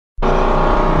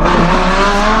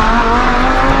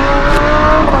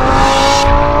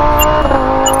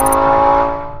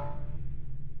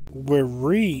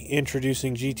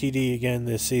introducing GTD again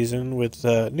this season with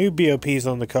new BOPs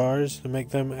on the cars to make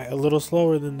them a little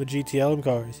slower than the GTLM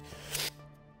cars.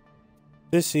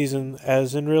 This season,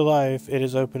 as in real life, it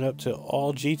is open up to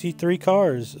all GT3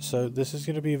 cars, so this is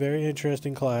going to be a very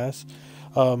interesting class.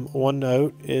 One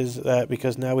note is that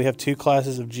because now we have two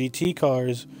classes of GT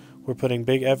cars, we're putting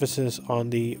big emphasis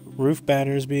on the roof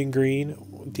banners being green,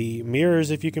 the mirrors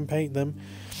if you can paint them,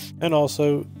 and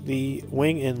also the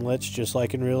wing inlets just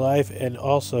like in real life, and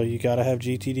also you gotta have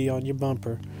GTD on your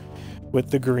bumper with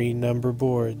the green number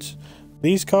boards.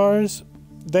 These cars,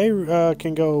 they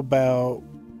can go about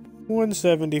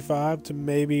 175 to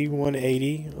maybe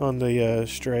 180 on the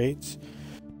straights.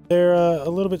 They're a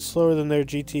little bit slower than their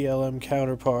GTLM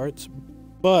counterparts,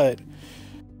 but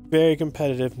very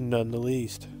competitive none the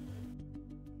least.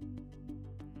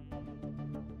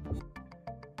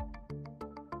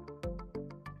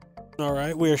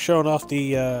 Alright, we are showing off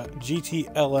the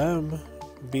GTLM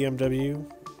BMW.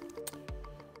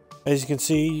 As you can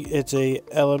see, it's a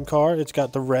LM car. It's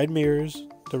got the red mirrors,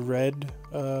 the red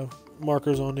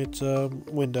markers on its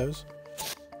windows.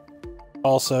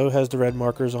 Also has the red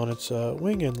markers on its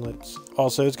wing inlets.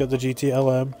 Also, it's got the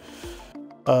GTLM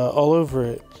all over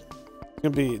it. It's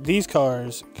gonna be, these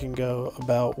cars can go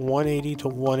about 180 to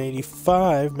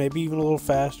 185, maybe even a little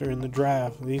faster in the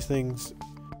draft. These things,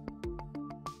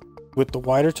 with the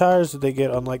wider tires that they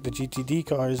get, unlike the GTD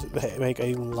cars, they make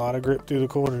a lot of grip through the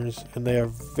corners, and they are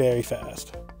very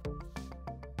fast.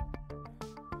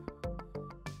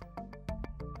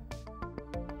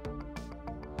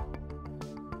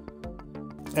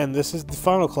 And this is the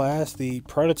final class, the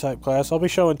prototype class. I'll be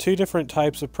showing two different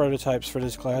types of prototypes for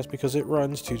this class because it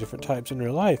runs two different types in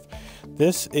real life.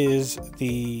 This is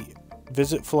the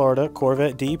Visit Florida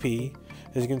Corvette DP.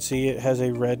 As you can see, it has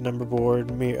a red number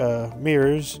board,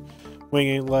 mirrors, wing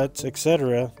inlets,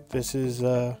 etc. This is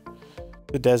the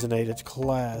designated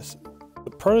class.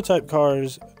 The prototype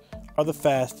cars are the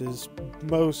fastest,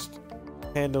 most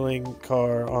handling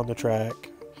car on the track.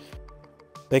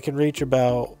 They can reach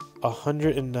about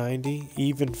 190,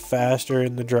 even faster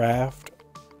in the draft.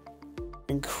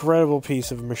 Incredible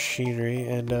piece of machinery.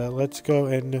 And let's go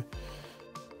and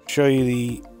show you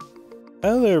the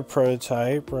other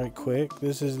prototype right quick.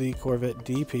 This is the Corvette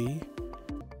DP.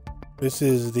 This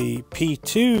is the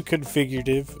P2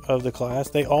 configurative of the class.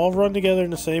 They all run together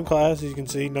in the same class. As you can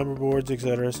see, number boards,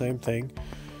 etc. Same thing.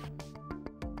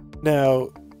 Now,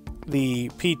 the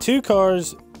P2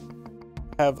 cars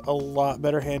have a lot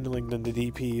better handling than the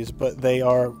DPs, but they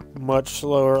are much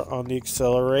slower on the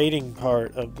accelerating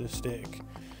part of the stick.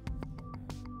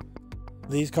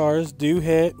 These cars do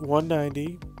hit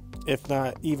 190, if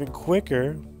not even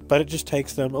quicker, but it just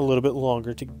takes them a little bit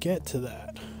longer to get to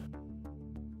that.